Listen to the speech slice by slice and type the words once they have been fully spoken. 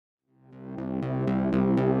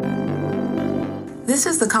This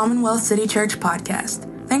is the Commonwealth City Church podcast.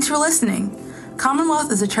 Thanks for listening. Commonwealth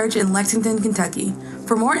is a church in Lexington, Kentucky.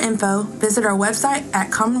 For more info, visit our website at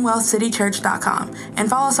commonwealthcitychurch.com and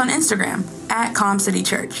follow us on Instagram at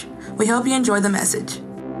ComCityChurch. We hope you enjoy the message.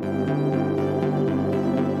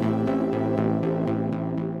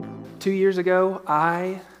 2 years ago,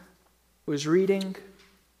 I was reading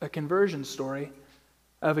a conversion story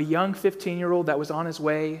of a young 15-year-old that was on his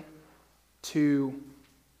way to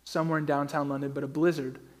somewhere in downtown London, but a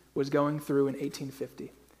blizzard was going through in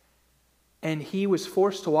 1850. And he was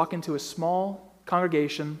forced to walk into a small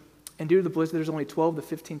congregation, and due to the blizzard, there's only 12 to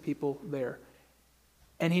 15 people there.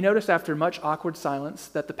 And he noticed after much awkward silence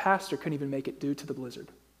that the pastor couldn't even make it due to the blizzard.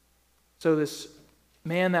 So this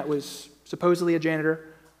man that was supposedly a janitor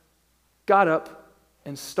got up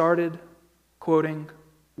and started quoting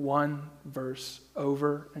one verse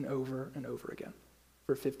over and over and over again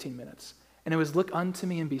for 15 minutes. And it was, "Look unto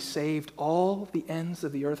me and be saved, all the ends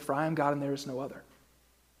of the earth, for I am God and there is no other."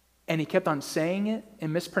 And he kept on saying it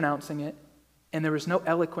and mispronouncing it, and there was no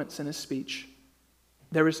eloquence in his speech.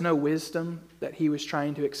 There was no wisdom that he was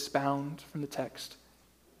trying to expound from the text.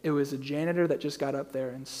 It was a janitor that just got up there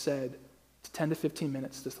and said 10 to 15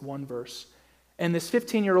 minutes, this one verse. And this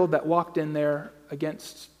 15-year-old that walked in there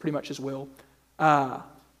against pretty much his will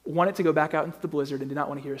wanted to go back out into the blizzard and did not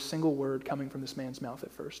want to hear a single word coming from this man's mouth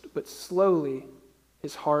at first. But slowly,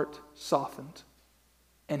 his heart softened,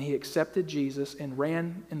 and he accepted Jesus and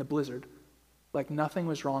ran in the blizzard like nothing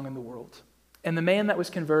was wrong in the world. And the man that was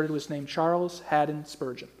converted was named Charles Haddon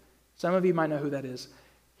Spurgeon. Some of you might know who that is.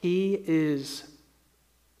 He is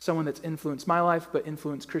someone that's influenced my life, but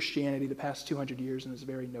influenced Christianity the past 200 years and is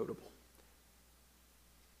very notable.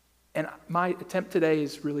 And my attempt today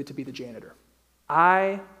is really to be the janitor.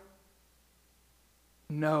 I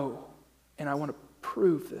know, and I want to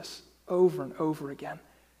prove this over and over again,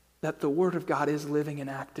 that the Word of God is living and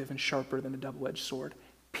active and sharper than a double-edged sword,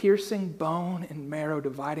 piercing bone and marrow,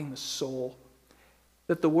 dividing the soul.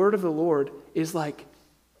 That the Word of the Lord is like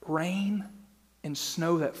rain and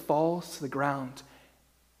snow that falls to the ground,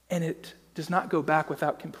 and it does not go back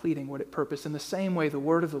without completing what it purposed. In the same way, the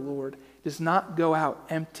Word of the Lord does not go out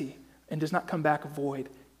empty and does not come back void,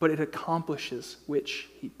 but it accomplishes which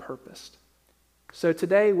he purposed. So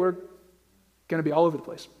today we're going to be all over the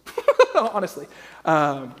place, honestly.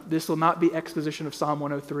 This will not be exposition of Psalm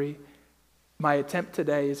 103. My attempt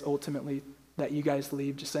today is ultimately that you guys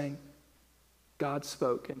leave just saying, God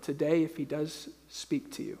spoke. And today, if he does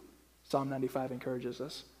speak to you, Psalm 95 encourages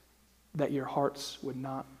us that your hearts would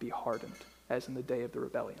not be hardened as in the day of the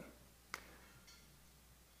rebellion.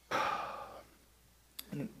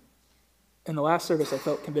 In the last service, I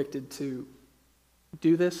felt convicted to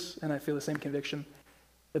do this, and I feel the same conviction.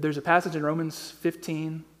 That there's a passage in Romans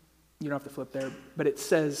 15, you don't have to flip there, but it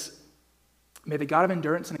says, "May the God of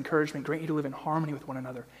endurance and encouragement grant you to live in harmony with one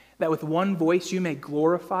another, that with one voice you may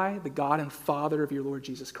glorify the God and Father of your Lord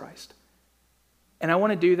Jesus Christ." And I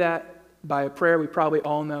want to do that by a prayer we probably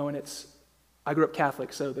all know, and I grew up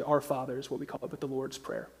Catholic, so the Our Father is what we call it, but the Lord's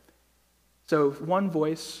Prayer. So with one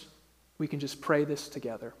voice, we can just pray this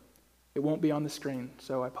together. It won't be on the screen,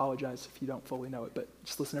 so I apologize if you don't fully know it, but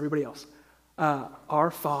just listen to everybody else.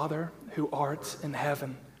 Our Father, who art in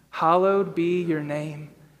heaven, hallowed be your name.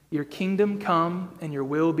 Your kingdom come and your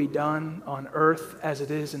will be done on earth as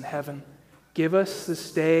it is in heaven. Give us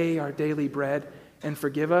this day our daily bread, and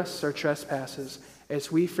forgive us our trespasses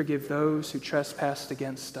as we forgive those who trespass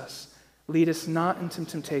against us. Lead us not into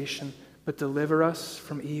temptation, but deliver us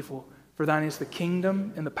from evil. For thine is the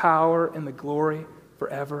kingdom and the power and the glory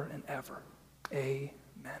forever and ever.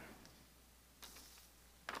 Amen.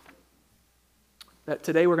 That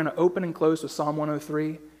today we're going to open and close with Psalm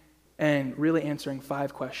 103 and really answering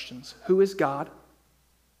 5 questions. Who is God?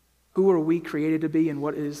 Who are we created to be? And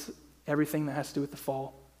what is everything that has to do with the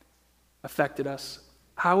fall affected us?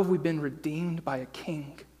 How have we been redeemed by a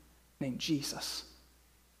king named Jesus?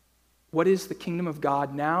 What is the kingdom of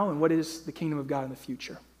God now? And what is the kingdom of God in the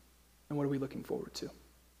future? And what are we looking forward to?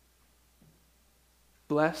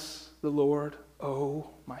 Bless the Lord, O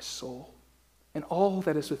my soul, and all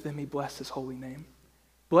that is within me, bless his holy name.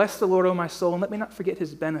 Bless the Lord, O my soul, and let me not forget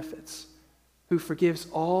his benefits, who forgives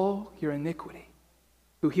all your iniquity,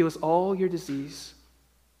 who heals all your disease,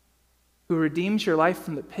 who redeems your life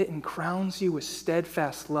from the pit and crowns you with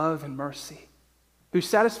steadfast love and mercy, who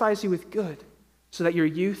satisfies you with good, so that your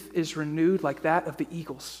youth is renewed like that of the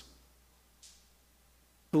eagles.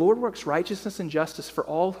 The Lord works righteousness and justice for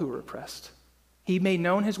all who are oppressed. He made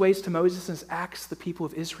known his ways to Moses and his acts to the people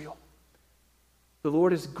of Israel. The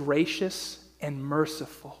Lord is gracious and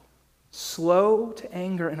merciful, slow to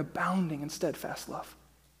anger and abounding in steadfast love.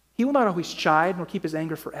 He will not always chide nor keep his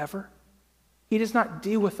anger forever. He does not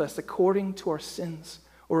deal with us according to our sins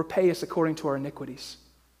or repay us according to our iniquities.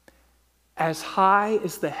 As high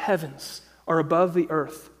as the heavens are above the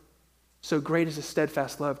earth, so great is his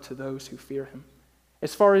steadfast love to those who fear him.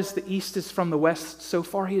 As far as the east is from the west, so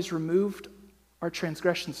far he has removed our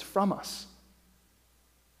transgressions from us.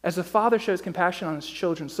 As the Father shows compassion on his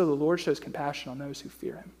children, so the Lord shows compassion on those who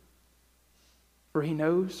fear him. For he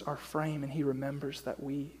knows our frame, and he remembers that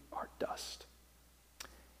we are dust.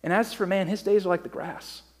 And as for man, his days are like the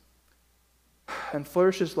grass, and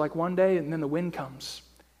flourishes like one day, and then the wind comes,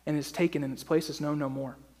 and is taken, and its place is known no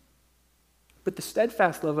more. But the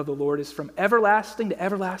steadfast love of the Lord is from everlasting to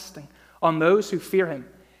everlasting on those who fear him,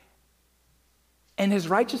 and his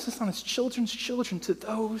righteousness on his children's children to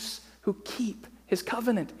those who keep his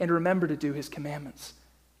covenant and remember to do his commandments.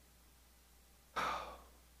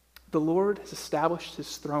 The Lord has established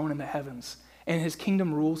his throne in the heavens, and his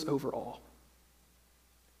kingdom rules over all.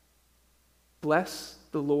 Bless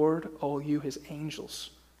the Lord, all you his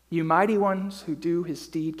angels, you mighty ones who do his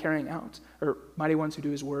deed carrying out, or mighty ones who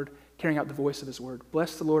do his word, carrying out the voice of his word.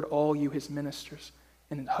 Bless the Lord, all you his ministers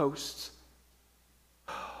and hosts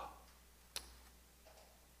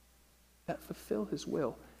that fulfill his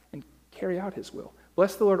will and carry out his will.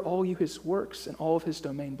 Bless the Lord, all you his works and all of his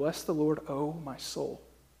domain. Bless the Lord, O my soul.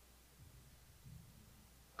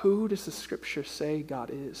 Who does the scripture say God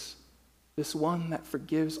is? This one that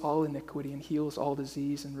forgives all iniquity and heals all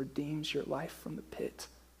disease and redeems your life from the pit.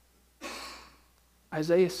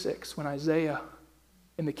 Isaiah 6, when Isaiah,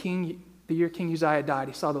 in the year King Uzziah died,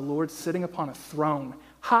 he saw the Lord sitting upon a throne,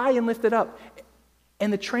 high and lifted up,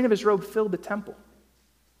 and the train of his robe filled the temple.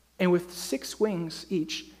 And with 6 wings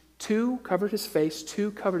each, 2 covered his face,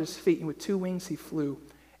 2 covered his feet, and with 2 wings he flew.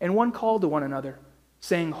 And one called to one another,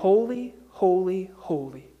 saying, Holy, holy,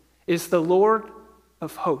 holy is the Lord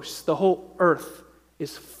of hosts. The whole earth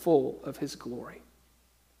is full of his glory.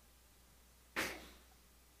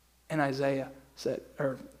 And Isaiah said,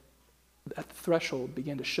 at the threshold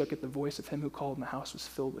began to shook at the voice of him who called, and the house was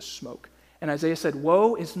filled with smoke. And Isaiah said,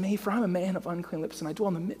 Woe is me, for I'm a man of unclean lips, and I dwell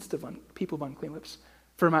in the midst of people of unclean lips.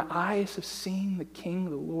 For my eyes have seen the King,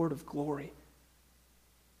 the Lord of glory.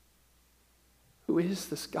 Who is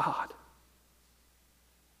this God?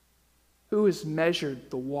 Who has measured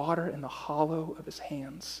the water in the hollow of his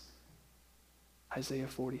hands? Isaiah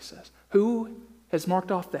 40 says. Who has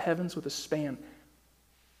marked off the heavens with a span?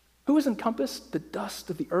 Who has encompassed the dust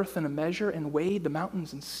of the earth in a measure and weighed the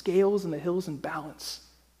mountains in scales and the hills in balance?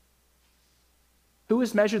 Who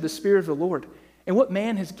has measured the Spirit of the Lord? And what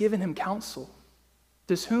man has given him counsel?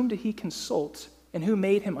 Does whom did he consult, and who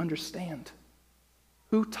made him understand?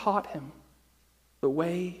 Who taught him the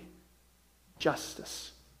way of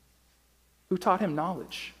justice? Who taught him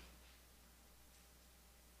knowledge?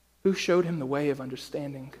 Who showed him the way of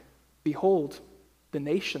understanding? Behold, the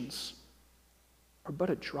nations are but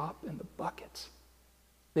a drop in the bucket.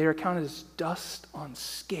 They are counted as dust on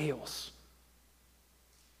scales.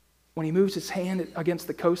 When he moves his hand against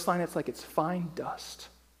the coastline, it's like it's fine dust.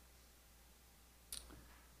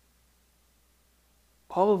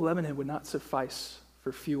 All of Lebanon would not suffice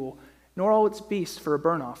for fuel, nor all its beasts for a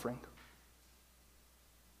burnt offering.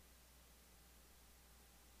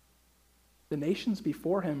 The nations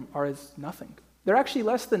before him are as nothing. They're actually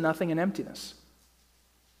less than nothing in emptiness.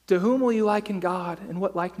 To whom will you liken God, and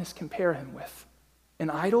what likeness compare him with? An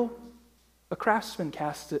idol? A craftsman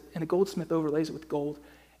casts it, and a goldsmith overlays it with gold,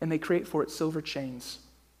 and they create for it silver chains.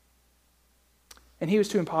 And he who is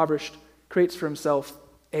too impoverished creates for himself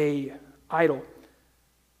an idol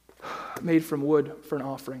made from wood for an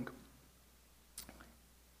offering.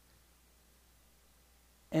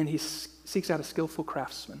 And he seeks out a skillful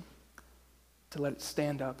craftsman to let it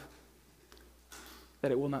stand up,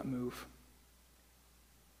 that it will not move.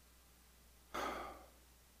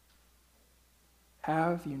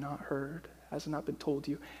 Have you not heard? Has it not been told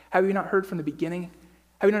you? Have you not heard from the beginning?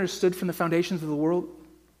 Have you not understood from the foundations of the world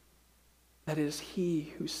that it is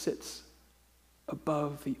he who sits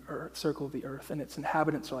above the earth, circle of the earth, and its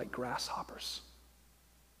inhabitants are like grasshoppers?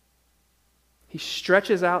 He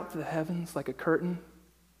stretches out the heavens like a curtain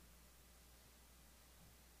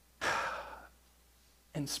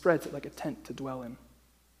and spreads it like a tent to dwell in.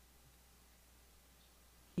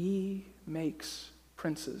 He makes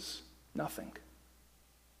princes nothing.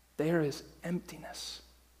 They are as emptiness.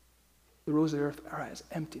 The rulers of the earth are as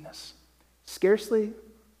emptiness. Scarcely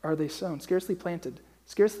are they sown, scarcely planted,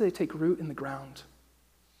 scarcely they take root in the ground.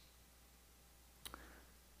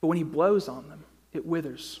 But when he blows on them, it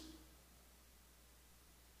withers.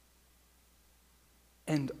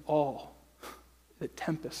 And all the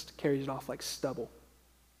tempest carries it off like stubble.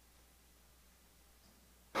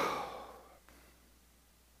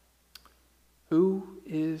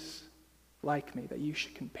 is like me that you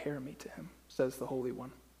should compare me to him, says the Holy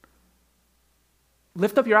One.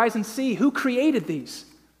 Lift up your eyes and see who created these.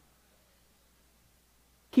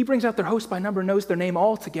 He brings out their host by number, knows their name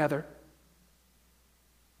all together,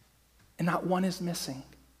 and not one is missing.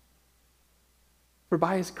 For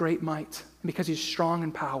by his great might, and because he's strong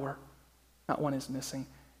in power, not one is missing.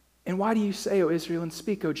 And why do you say, O Israel, and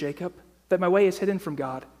speak, O Jacob, that my way is hidden from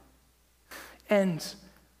God, and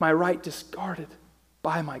my right discarded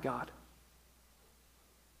by my God?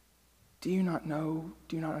 Do you not know,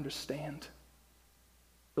 do you not understand?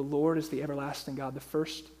 The Lord is the everlasting God, the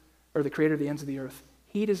first, or the creator of the ends of the earth.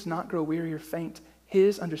 He does not grow weary or faint.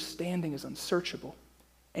 His understanding is unsearchable.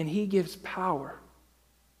 And he gives power,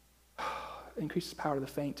 increases power to the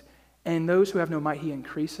faint. And those who have no might, he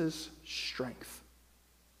increases strength.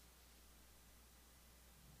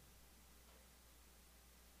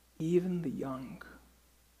 Even the young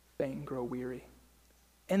faint grow weary,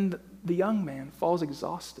 and the young man falls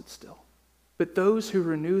exhausted still. But those who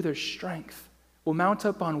renew their strength will mount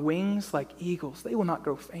up on wings like eagles. They will not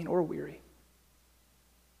grow faint or weary.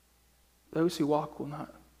 Those who walk will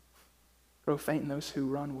not grow faint, and those who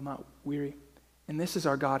run will not weary. And this is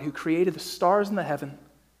our God, who created the stars in the heaven,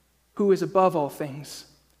 who is above all things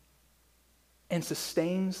and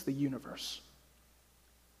sustains the universe.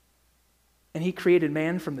 And he created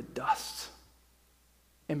man from the dust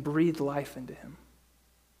and breathed life into him.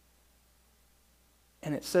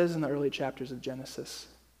 And it says in the early chapters of Genesis,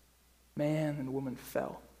 man and woman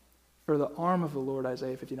fell. For the arm of the Lord,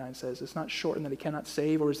 Isaiah 59 says, is not shortened that he cannot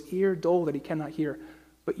save, or his ear dull that he cannot hear.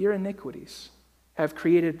 But your iniquities have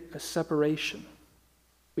created a separation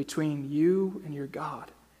between you and your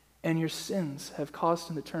God, and your sins have caused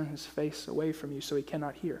him to turn his face away from you so he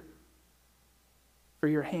cannot hear. For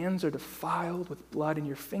your hands are defiled with blood, and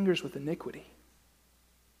your fingers with iniquity.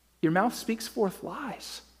 Your mouth speaks forth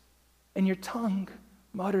lies, and your tongue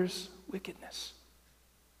mutters wickedness.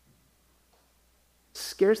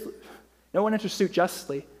 Scarcely, no one enters suit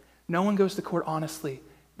justly. No one goes to court honestly.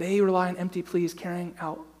 They rely on empty pleas, carrying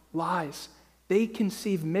out lies. They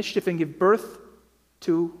conceive mischief and give birth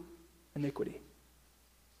to iniquity.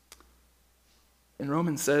 And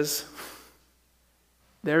Romans says,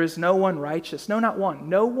 there is no one righteous, no, not one.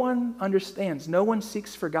 No one understands. No one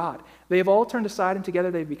seeks for God. They have all turned aside, and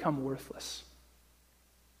together they've become worthless.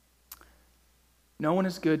 No one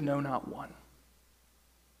is good, no, not one.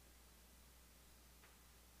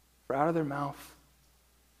 For out of their mouth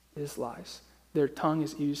is lies. Their tongue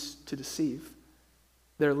is used to deceive.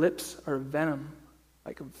 Their lips are venom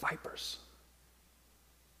like of vipers.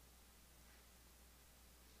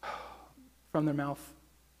 From their mouth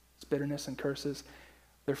is bitterness and curses.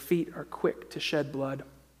 Their feet are quick to shed blood,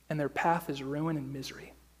 and their path is ruin and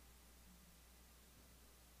misery.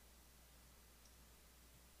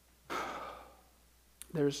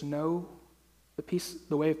 There is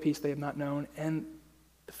the way of peace they have not known, and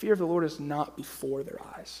the fear of the Lord is not before their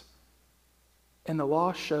eyes. And the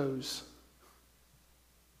law shows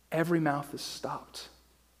every mouth is stopped,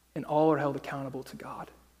 and all are held accountable to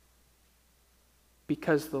God.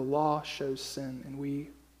 Because the law shows sin, and we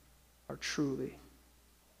are truly,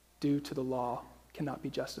 due to the law, cannot be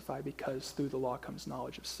justified, because through the law comes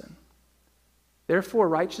knowledge of sin. Therefore,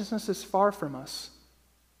 righteousness is far from us,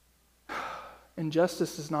 and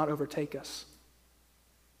justice does not overtake us.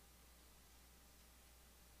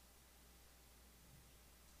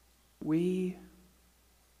 We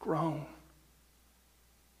groan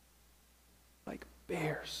like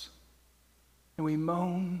bears, and we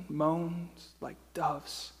moan like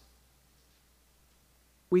doves.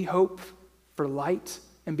 We hope for light,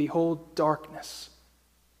 and behold darkness.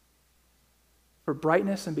 For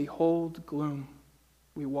brightness, and behold gloom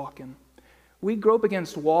we walk in. We grope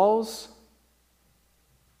against walls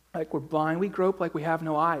like we're blind. We grope like we have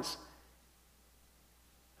no eyes.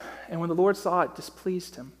 And when the Lord saw it,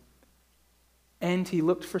 displeased him. And he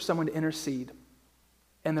looked for someone to intercede,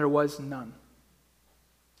 and there was none.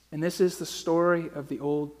 And this is the story of the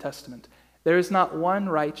Old Testament. There is not one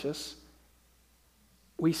righteous.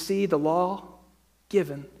 We see the law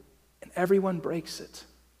given, and everyone breaks it.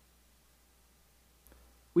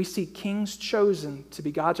 We see kings chosen to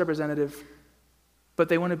be God's representative, but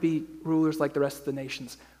they want to be rulers like the rest of the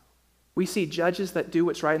nations. We see judges that do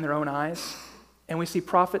what's right in their own eyes, and we see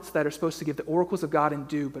prophets that are supposed to give the oracles of God and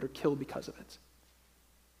do, but are killed because of it.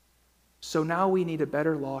 So now we need a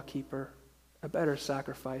better lawkeeper, a better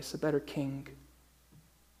sacrifice, a better king.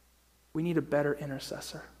 We need a better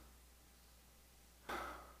intercessor.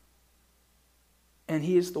 And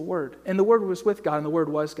he is the Word. And the Word was with God, and the Word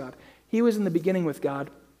was God. He was in the beginning with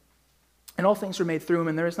God, and all things were made through him,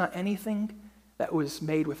 and there is not anything that was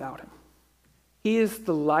made without him. He is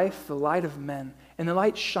the life, the light of men, and the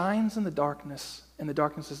light shines in the darkness, and the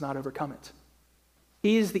darkness does not overcome it.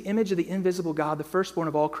 He is the image of the invisible God, the firstborn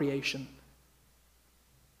of all creation.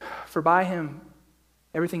 For by him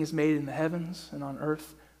everything is made in the heavens and on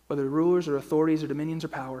earth, whether rulers or authorities or dominions or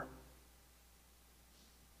power.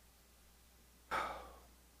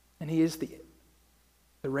 And he is the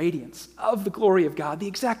radiance of the glory of God, the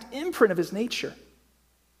exact imprint of his nature.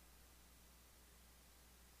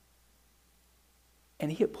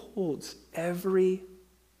 And he upholds every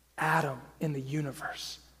atom in the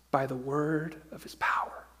universe by the word of his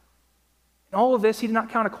power. In all of this, he did not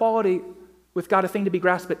count equality with God a thing to be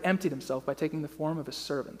grasped, but emptied himself by taking the form of a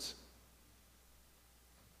servant.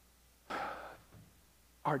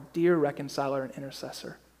 Our dear reconciler and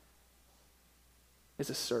intercessor is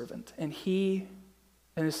a servant. And he,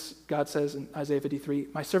 and this God says in Isaiah 53,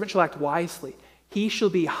 my servant shall act wisely. He shall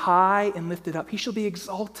be high and lifted up. He shall be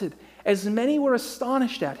exalted. As many were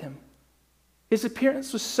astonished at him. His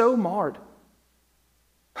appearance was so marred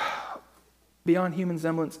beyond human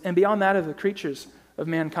semblance and beyond that of the creatures of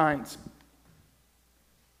mankind.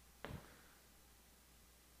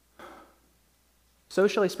 So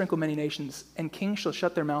shall he sprinkle many nations, and kings shall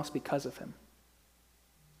shut their mouths because of him.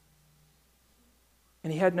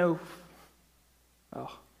 And he had no,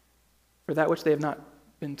 for that which they have not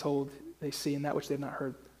been told, they see, and that which they have not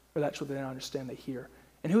heard, or that which they do not understand, they hear.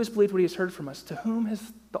 And who has believed what he has heard from us? To whom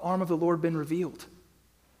has the arm of the Lord been revealed?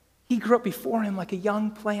 He grew up before him like a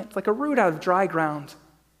young plant, like a root out of dry ground.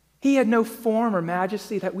 He had no form or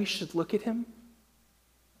majesty that we should look at him.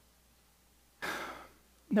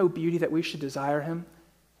 No beauty that we should desire him.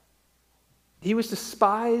 He was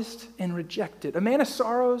despised and rejected, a man of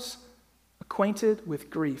sorrows, acquainted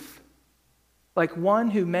with grief. Like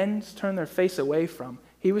one who men turn their face away from,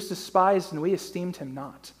 he was despised and we esteemed him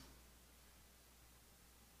not.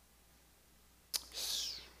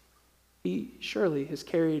 He surely has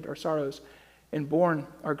carried our sorrows and borne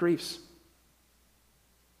our griefs.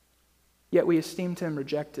 Yet we esteemed him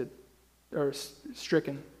rejected, or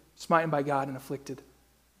stricken, smitten by God and afflicted.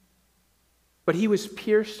 But he was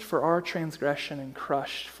pierced for our transgression and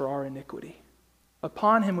crushed for our iniquity.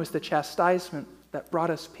 Upon him was the chastisement that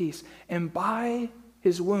brought us peace, and by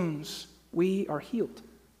his wounds we are healed.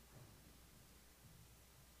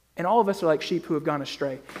 And all of us are like sheep who have gone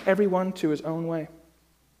astray, everyone to his own way.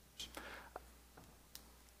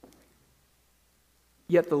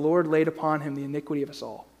 Yet the Lord laid upon him the iniquity of us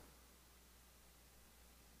all.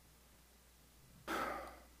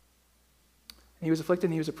 And he was afflicted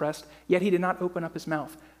and he was oppressed, yet he did not open up his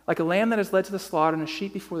mouth. Like a lamb that is led to the slaughter and a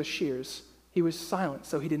sheep before the shears, he was silent,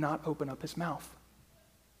 so he did not open up his mouth.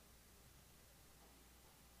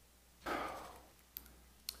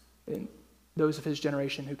 And those of his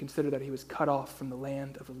generation who consider that he was cut off from the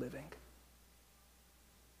land of the living.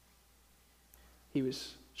 He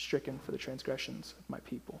was stricken for the transgressions of my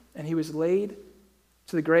people. And he was laid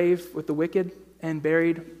to the grave with the wicked and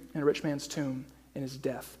buried in a rich man's tomb in his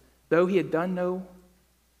death. Though he had done no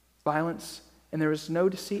violence and there was no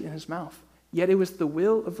deceit in his mouth, yet it was the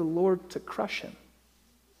will of the Lord to crush him.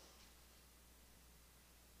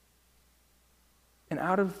 And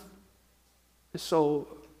out of his soul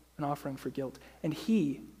an offering for guilt. And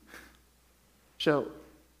he shall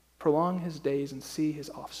prolong his days and see his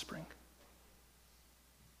offspring.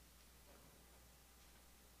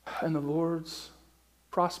 And the Lord's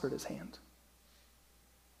prospered his hand.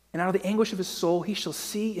 And out of the anguish of his soul he shall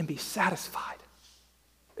see and be satisfied.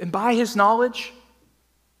 And by his knowledge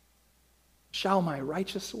shall my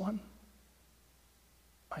righteous one,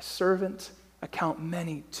 my servant, account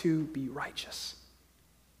many to be righteous,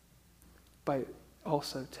 by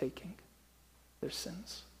also taking their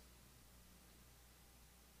sins.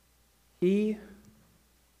 The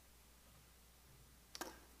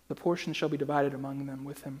portion shall be divided among them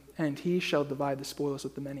with him, and he shall divide the spoils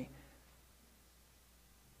with the many.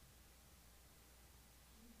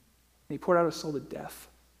 And he poured out his soul to death,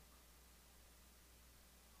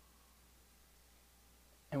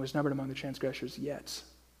 and was numbered among the transgressors, yet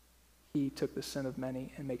he took the sin of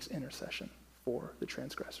many and makes intercession for the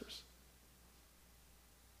transgressors.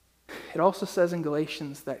 It also says in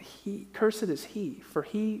Galatians that cursed is he, for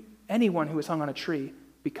anyone who is hung on a tree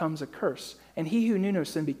becomes a curse. And he who knew no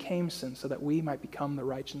sin became sin so that we might become the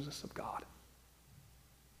righteousness of God.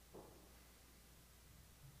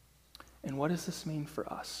 And what does this mean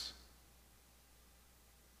for us?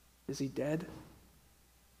 Is he dead?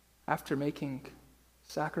 After making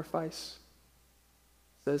sacrifice,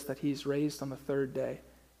 it says that he's raised on the third day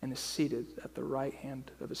and is seated at the right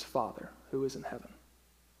hand of his Father who is in heaven.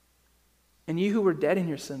 And you who were dead in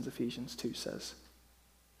your sins, Ephesians 2 says,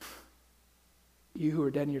 you who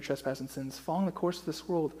are dead in your trespass and sins, following the course of this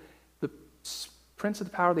world, the prince of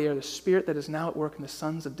the power of the air, the spirit that is now at work in the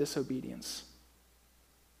sons of disobedience,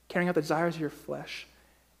 carrying out the desires of your flesh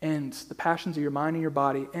and the passions of your mind and your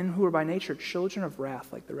body, and who are by nature children of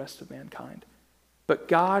wrath like the rest of mankind. But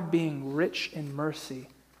God, being rich in mercy,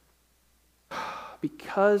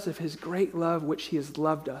 because of his great love which he has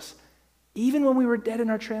loved us, even when we were dead in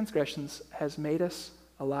our transgressions, has made us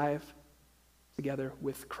alive together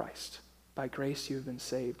with Christ. By grace you have been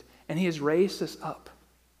saved. And he has raised us up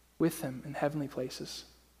with him in heavenly places,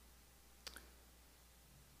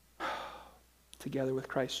 together with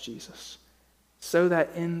Christ Jesus, so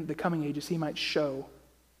that in the coming ages he might show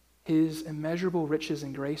his immeasurable riches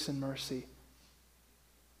and grace and mercy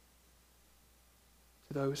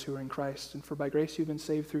to those who are in Christ. And for by grace you've been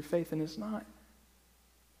saved through faith, and it's not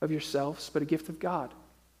of yourselves, but a gift of God.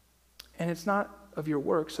 And it's not of your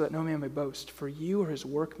works, so that no man may boast, for you are his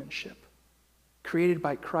workmanship, created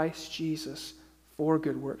by Christ Jesus for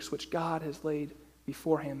good works, which God has laid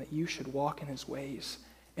beforehand that you should walk in his ways.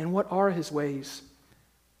 And what are his ways?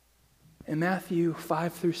 In Matthew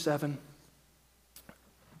 5 through 7,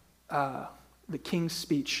 the King's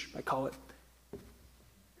Speech, I call it,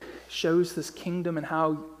 shows this kingdom and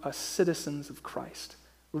how us citizens of Christ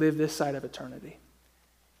live this side of eternity.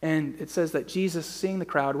 And it says that Jesus, seeing the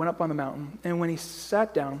crowd, went up on the mountain, and when he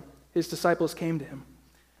sat down, his disciples came to him.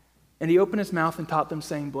 And he opened his mouth and taught them,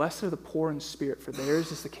 saying, Blessed are the poor in spirit, for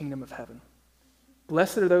theirs is the kingdom of heaven.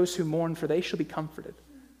 Blessed are those who mourn, for they shall be comforted.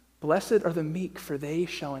 Blessed are the meek, for they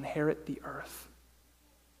shall inherit the earth.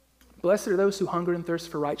 Blessed are those who hunger and thirst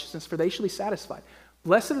for righteousness, for they shall be satisfied.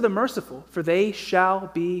 Blessed are the merciful, for they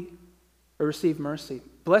shall receive mercy.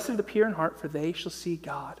 Blessed are the pure in heart, for they shall see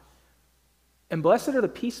God. And blessed are the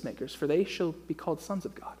peacemakers, for they shall be called sons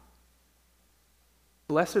of God.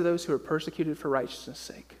 Blessed are those who are persecuted for righteousness'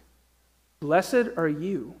 sake. Blessed are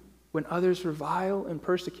you when others revile and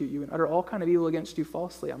persecute you and utter all kind of evil against you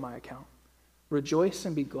falsely on my account. Rejoice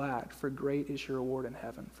and be glad, for great is your reward in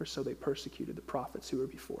heaven, for so they persecuted the prophets who were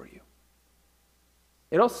before you.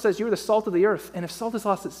 It also says, you are the salt of the earth, and if salt has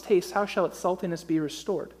lost its taste, how shall its saltiness be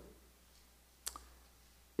restored?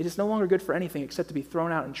 It is no longer good for anything except to be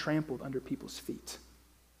thrown out and trampled under people's feet.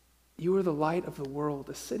 You are the light of the world.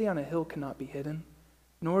 A city on a hill cannot be hidden,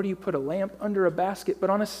 nor do you put a lamp under a basket, but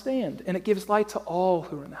on a stand, and it gives light to all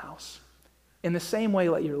who are in the house. In the same way,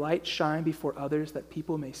 let your light shine before others, that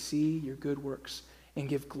people may see your good works and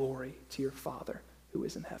give glory to your Father who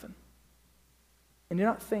is in heaven. And do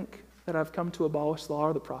not think that I've come to abolish the law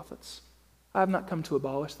or the prophets. I have not come to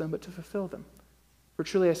abolish them, but to fulfill them. For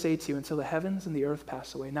truly I say to you, until the heavens and the earth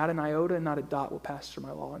pass away, not an iota and not a dot will pass through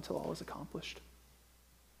my law until all is accomplished.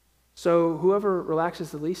 So whoever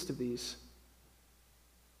relaxes the least of these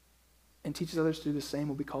and teaches others to do the same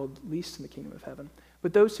will be called least in the kingdom of heaven.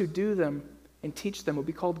 But those who do them and teach them will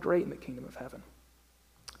be called great in the kingdom of heaven.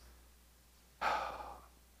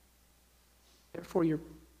 Therefore, your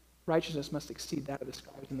righteousness must exceed that of the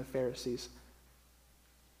scribes and the Pharisees.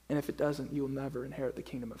 And if it doesn't, you will never inherit the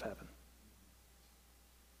kingdom of heaven.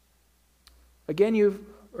 Again, you've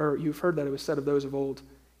heard that it was said of those of old,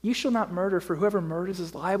 you shall not murder, for whoever murders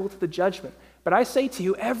is liable to the judgment. But I say to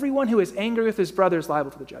you, everyone who is angry with his brother is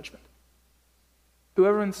liable to the judgment.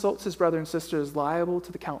 Whoever insults his brother and sister is liable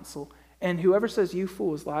to the council, and whoever says you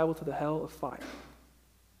fool is liable to the hell of fire.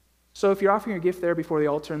 So if you're offering your gift there before the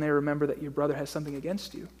altar and they remember that your brother has something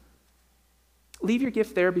against you, leave your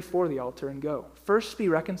gift there before the altar and go. First be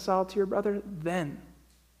reconciled to your brother, then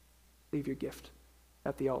leave your gift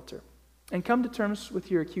at the altar. And come to terms with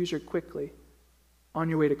your accuser quickly on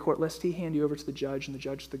your way to court, lest he hand you over to the judge and the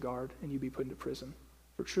judge to the guard, and you be put into prison.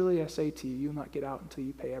 For truly I say to you, you will not get out until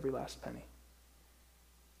you pay every last penny.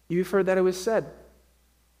 You've heard that it was said,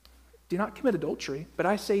 do not commit adultery, but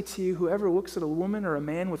I say to you, whoever looks at a woman or a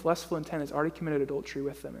man with lustful intent has already committed adultery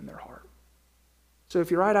with them in their heart. So if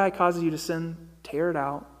your right eye causes you to sin, tear it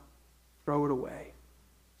out, throw it away.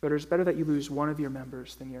 But it is better that you lose one of your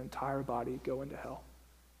members than your entire body go into hell.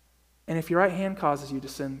 And if your right hand causes you to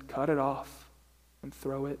sin, cut it off and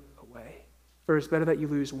throw it away. For it is better that you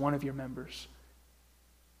lose one of your members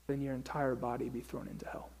than your entire body be thrown into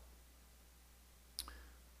hell.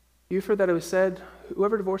 You've heard that it was said,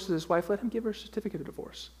 whoever divorces his wife, let him give her a certificate of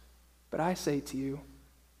divorce. But I say to you,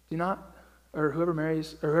 whoever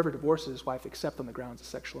divorces his wife except on the grounds of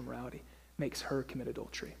sexual immorality makes her commit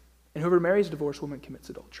adultery. And whoever marries a divorced woman commits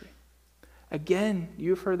adultery. Again,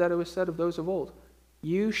 you've heard that it was said of those of old,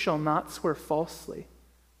 you shall not swear falsely,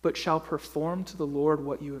 but shall perform to the Lord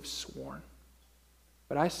what you have sworn.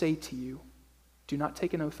 But I say to you, do not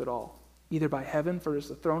take an oath at all, either by heaven, for it is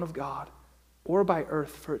the throne of God, or by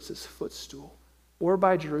earth, for it is his footstool, or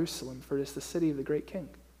by Jerusalem, for it is the city of the great king.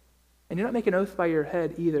 And do not make an oath by your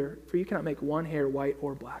head either, for you cannot make one hair white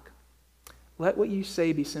or black. Let what you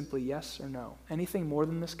say be simply yes or no. Anything more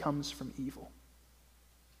than this comes from evil.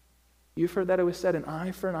 You've heard that it was said, an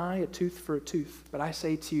eye for an eye, a tooth for a tooth. But I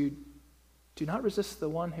say to you, do not resist the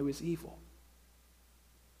one who is evil.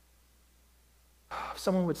 If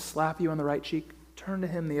someone would slap you on the right cheek, turn to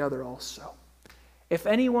him the other also. If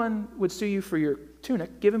anyone would sue you for your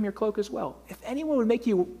tunic, give him your cloak as well. If anyone would make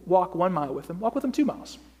you walk 1 mile with them, walk with them 2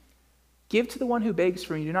 miles. Give to the one who begs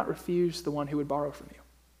from you, do not refuse the one who would borrow from you.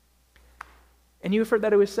 And you have heard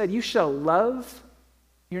that it was said, you shall love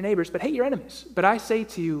your neighbors, but hate your enemies. But I say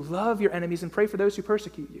to you, love your enemies and pray for those who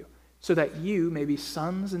persecute you, so that you may be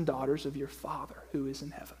sons and daughters of your Father who is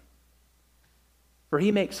in heaven. For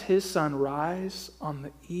he makes his sun rise on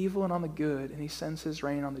the evil and on the good, and he sends his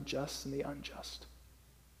rain on the just and the unjust.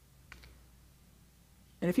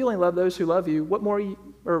 And if you only love those who love you, what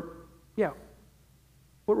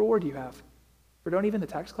reward do you have? For don't even the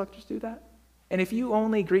tax collectors do that? And if you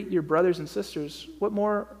only greet your brothers and sisters, what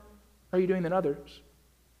more are you doing than others?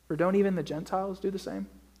 For don't even the Gentiles do the same?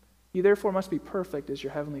 You therefore must be perfect as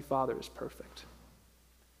your heavenly Father is perfect.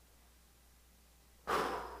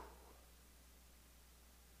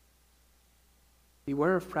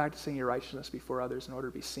 Beware of practicing your righteousness before others in order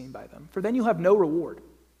to be seen by them, for then you'll have no reward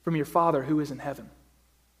from your Father who is in heaven.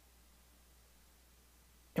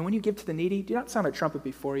 And when you give to the needy, do not sound a trumpet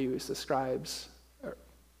before you as the scribes or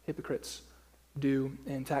hypocrites do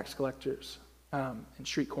in tax collectors, in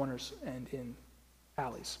street corners and in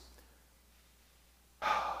alleys,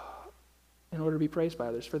 in order to be praised by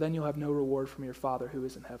others, for then you'll have no reward from your Father who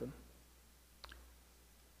is in heaven.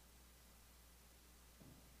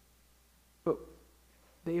 But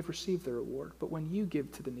they have received their reward. But when you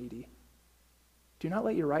give to the needy, do not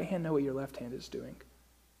let your right hand know what your left hand is doing.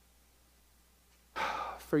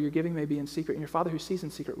 For your giving may be in secret, and your Father who sees in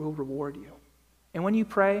secret will reward you. And when you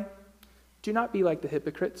pray, do not be like the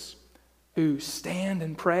hypocrites who stand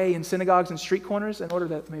and pray in synagogues and street corners in order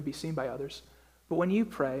that they may be seen by others. But when you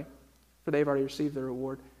pray, for they've already received their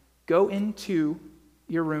reward, go into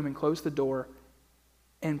your room and close the door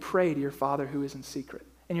and pray to your Father who is in secret.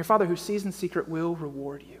 And your Father who sees in secret will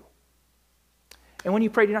reward you. And when you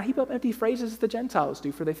pray, do not heap up empty phrases as the Gentiles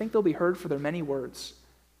do, for they think they'll be heard for their many words.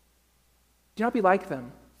 Do not be like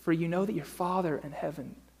them, for you know that your Father in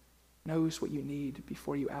heaven knows what you need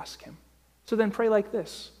before you ask him. So then pray like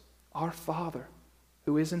this: Our Father,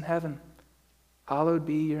 who is in heaven, hallowed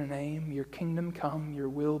be your name, your kingdom come, your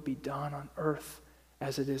will be done on earth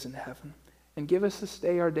as it is in heaven. And give us this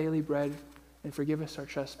day our daily bread, and forgive us our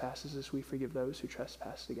trespasses as we forgive those who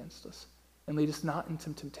trespass against us. And lead us not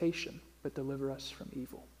into temptation, but deliver us from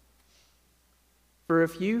evil. For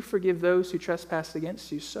if you forgive those who trespass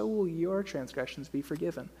against you, so will your transgressions be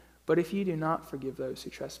forgiven. But if you do not forgive those who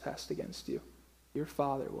trespass against you, your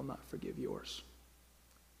Father will not forgive yours.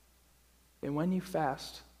 And when you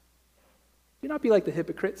fast, do not be like the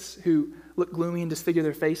hypocrites who look gloomy and disfigure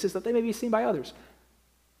their faces, that they may be seen by others.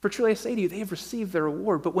 For truly I say to you, they have received their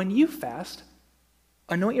reward. But when you fast,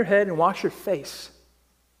 anoint your head and wash your face,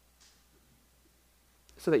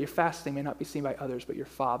 so that your fasting may not be seen by others, but your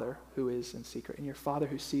Father who is in secret. And your Father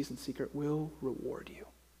who sees in secret will reward you.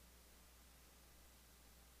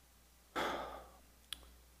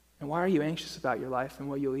 And why are you anxious about your life and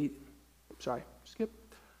what you'll eat? Sorry, skip.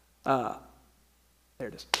 There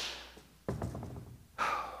it is.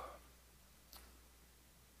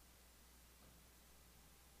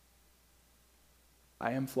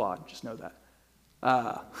 I am flawed, just know that.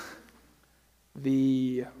 There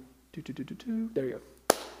you go.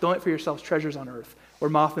 Don't lay up for yourselves treasures on earth, where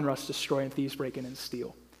moth and rust destroy and thieves break in and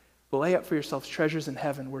steal. But lay up for yourselves treasures in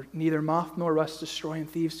heaven, where neither moth nor rust destroy and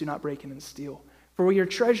thieves do not break in and steal. For where your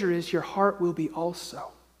treasure is, your heart will be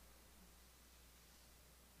also.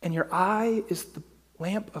 And your eye is the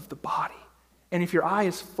lamp of the body. And if your eye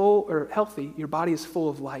is full or healthy, your body is full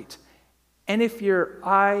of light. And if your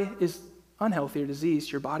eye is unhealthy or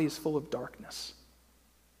diseased, your body is full of darkness.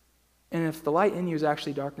 And if the light in you is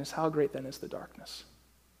actually darkness, how great then is the darkness?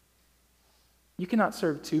 You cannot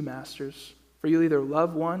serve two masters, for you'll either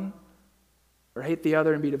love one or hate the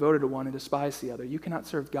other and be devoted to one and despise the other. You cannot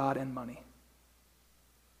serve God and money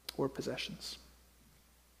or possessions.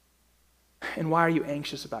 And why are you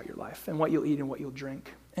anxious about your life and what you'll eat and what you'll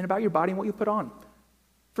drink, and about your body and what you'll put on?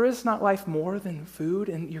 For is not life more than food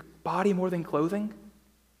and your body more than clothing?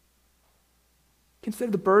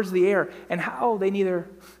 Consider the birds of the air and how they neither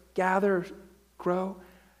gather, grow,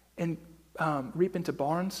 and reap into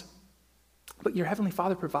barns, but your heavenly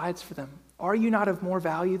Father provides for them. Are you not of more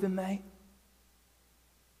value than they?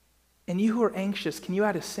 And you who are anxious, can you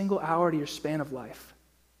add a single hour to your span of life?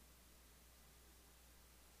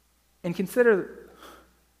 And consider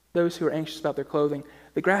those who are anxious about their clothing,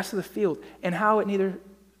 the grass of the field, and how it neither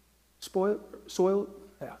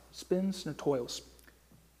spins nor toils.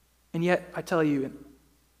 And yet, I tell you,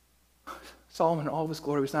 Solomon in all of his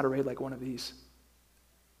glory was not arrayed like one of these.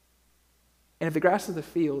 And if the grass of the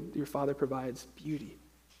field, your Father provides beauty,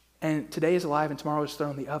 and today is alive and tomorrow is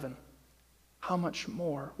thrown in the oven, how much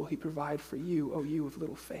more will he provide for you, O you of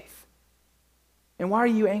little faith? And why are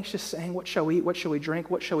you anxious, saying, what shall we eat, what shall we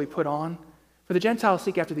drink, what shall we put on? For the Gentiles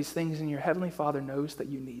seek after these things, and your heavenly Father knows that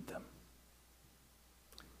you need them.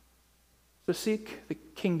 So seek the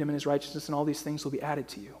kingdom and his righteousness, and all these things will be added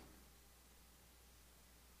to you.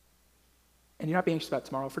 And you're not being anxious about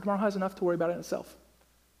tomorrow, for tomorrow has enough to worry about it in itself.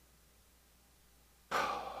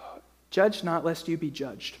 Judge not, lest you be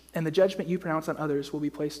judged. And the judgment you pronounce on others will be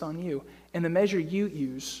placed on you. And the measure you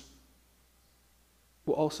use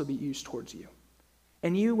will also be used towards you.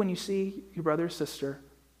 And you, when you see your brother or sister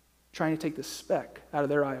trying to take the speck out of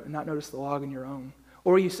their eye and not notice the log in your own,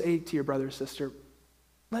 or you say to your brother or sister,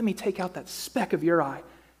 let me take out that speck of your eye,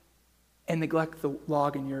 and neglect the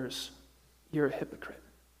log in yours, you're a hypocrite.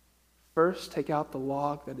 First, take out the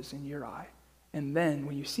log that is in your eye, and then,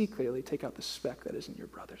 when you see clearly, take out the speck that is in your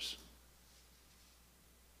brother's.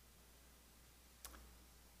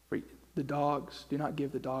 For the dogs, do not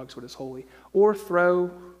give the dogs what is holy, or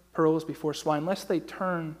throw pearls before swine, lest they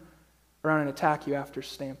turn around and attack you after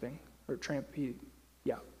stamping, or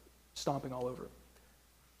stomping all over.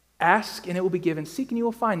 Ask, and it will be given. Seek, and you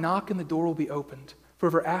will find. Knock, and the door will be opened. For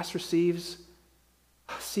whoever asks receives,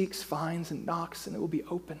 seeks, finds, and knocks, and it will be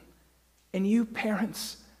open. And you,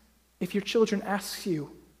 parents, if your children ask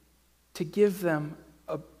you to give them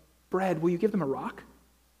a bread, will you give them a rock?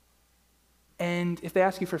 And if they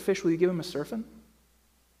ask you for fish, will you give them a serpent?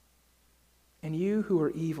 And you who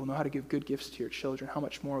are evil know how to give good gifts to your children. How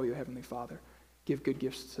much more will your heavenly Father give good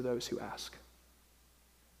gifts to those who ask?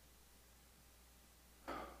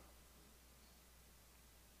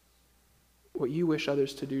 What you wish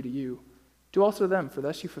others to do to you, do also to them, for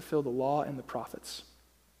thus you fulfill the law and the prophets.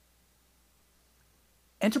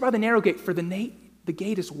 Enter by the narrow gate, for the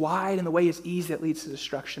gate is wide and the way is easy that leads to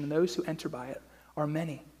destruction, and those who enter by it are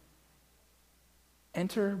many.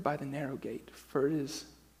 Enter by the narrow gate, for it is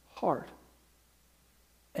hard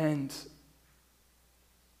and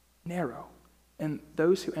narrow, and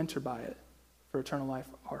those who enter by it for eternal life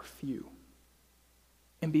are few.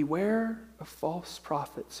 And beware of false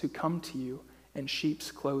prophets who come to you in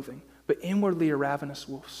sheep's clothing, but inwardly are ravenous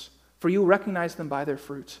wolves, for you will recognize them by their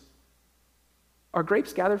fruits. Are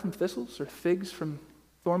grapes gathered from thistles, or figs from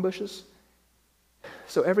thorn bushes?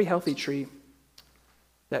 So every healthy tree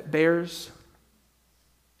that bears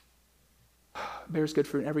good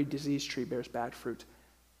fruit, and every diseased tree bears bad fruit.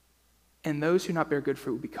 And those who not bear good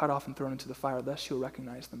fruit will be cut off and thrown into the fire, thus you'll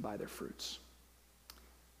recognize them by their fruits.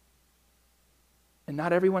 And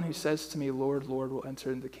not everyone who says to me, Lord, Lord, will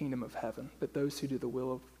enter into the kingdom of heaven, but those who do the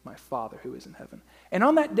will of my Father who is in heaven. And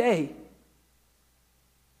on that day,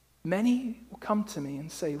 many will come to me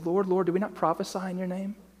and say, Lord, Lord, do we not prophesy in your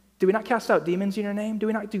name? Do we not cast out demons in your name? Do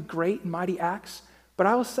we not do great and mighty acts? But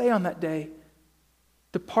I will say on that day,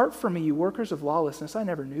 depart from me, you workers of lawlessness, I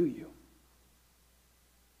never knew you.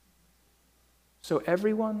 So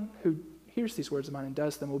everyone who hears these words of mine and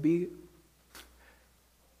does them will be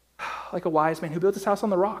like a wise man who built his house on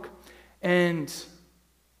the rock. And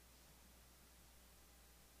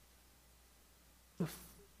the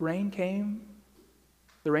rain came,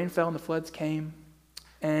 the rain fell and the floods came,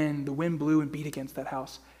 and the wind blew and beat against that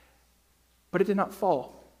house. But it did not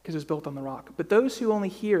fall because it was built on the rock. But those who only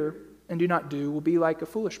hear and do not do will be like a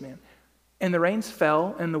foolish man. And the rains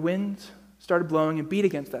fell, and the wind started blowing and beat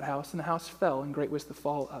against that house, and the house fell, and great was the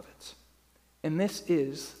fall of it. And this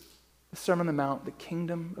is the Sermon on the Mount, the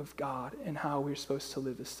kingdom of God, and how we're supposed to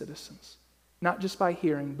live as citizens. Not just by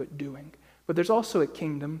hearing, but doing. But there's also a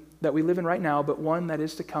kingdom that we live in right now, but one that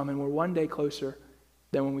is to come, and we're one day closer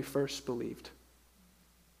than when we first believed.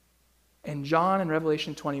 And John in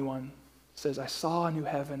Revelation 21 says, I saw a new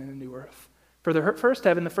heaven and a new earth. For the first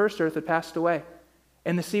heaven, the first earth had passed away,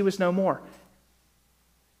 and the sea was no more.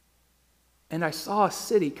 And I saw a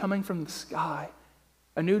city coming from the sky,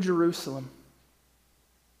 a new Jerusalem,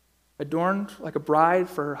 adorned like a bride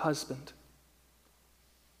for her husband.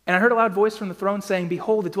 And I heard a loud voice from the throne saying,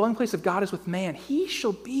 Behold, the dwelling place of God is with man. He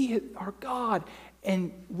shall be our God,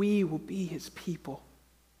 and we will be his people.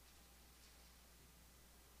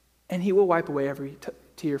 And he will wipe away every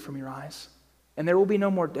tear from your eyes. And there will be no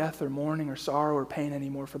more death or mourning or sorrow or pain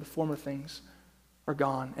anymore, for the former things are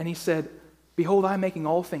gone. And he said, behold, I am making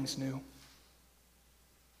all things new.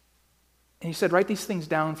 And he said, write these things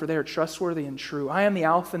down, for they are trustworthy and true. I am the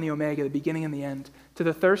Alpha and the Omega, the beginning and the end. To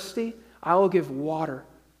the thirsty, I will give water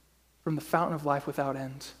from the fountain of life without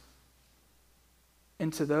end.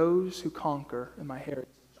 And to those who conquer in my heritage,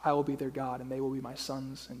 I will be their God, and they will be my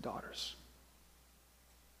sons and daughters.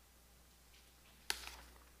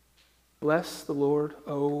 Bless the Lord,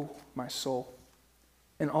 O my soul,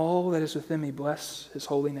 and all that is within me, bless his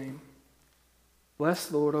holy name. Bless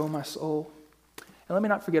the Lord, O my soul, and let me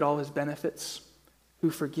not forget all his benefits,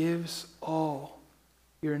 who forgives all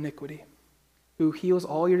your iniquity, who heals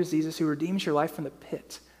all your diseases, who redeems your life from the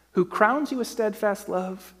pit, who crowns you with steadfast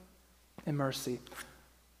love and mercy,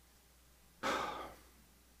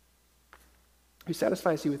 who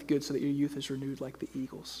satisfies you with good so that your youth is renewed like the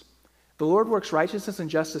eagles. The Lord works righteousness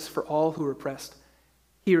and justice for all who are oppressed.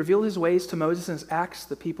 He revealed his ways to Moses and his acts to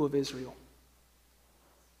the people of Israel.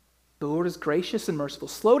 The Lord is gracious and merciful,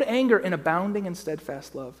 slow to anger and abounding in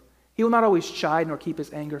steadfast love. He will not always chide nor keep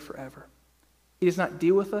his anger forever. He does not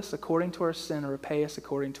deal with us according to our sin or repay us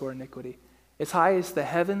according to our iniquity. As high as the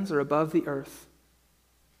heavens are above the earth,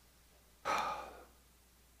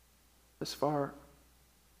 as far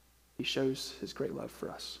he shows his great love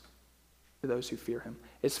for us, for those who fear him.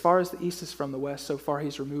 As far as the east is from the west, so far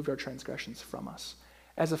he's removed our transgressions from us.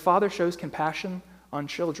 As a father shows compassion on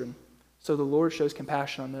children, so the Lord shows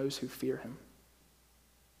compassion on those who fear him.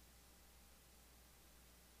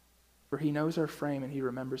 For he knows our frame and he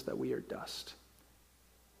remembers that we are dust.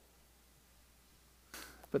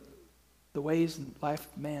 But the ways in life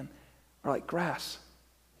of man are like grass.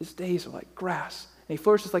 His days are like grass. And he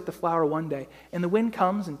flourishes like the flower one day, and the wind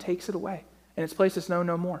comes and takes it away, and its place is known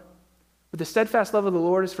no more. But the steadfast love of the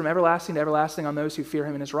Lord is from everlasting to everlasting on those who fear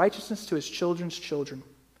him, and his righteousness to his children's children,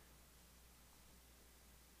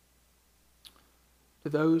 to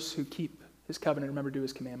those who keep his covenant and remember to do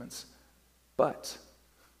his commandments. But,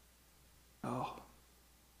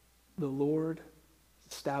 the Lord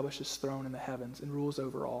establishes his throne in the heavens and rules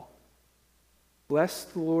over all. Bless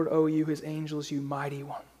the Lord, O you, his angels, you mighty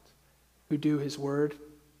ones, who do his word,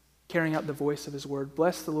 carrying out the voice of his word.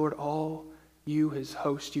 Bless the Lord, all you, his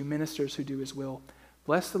host, you ministers who do his will.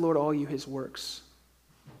 Bless the Lord, all you, his works,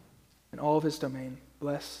 and all of his domain.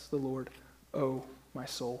 Bless the Lord, O my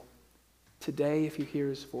soul. Today, if you hear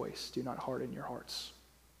his voice, do not harden your hearts.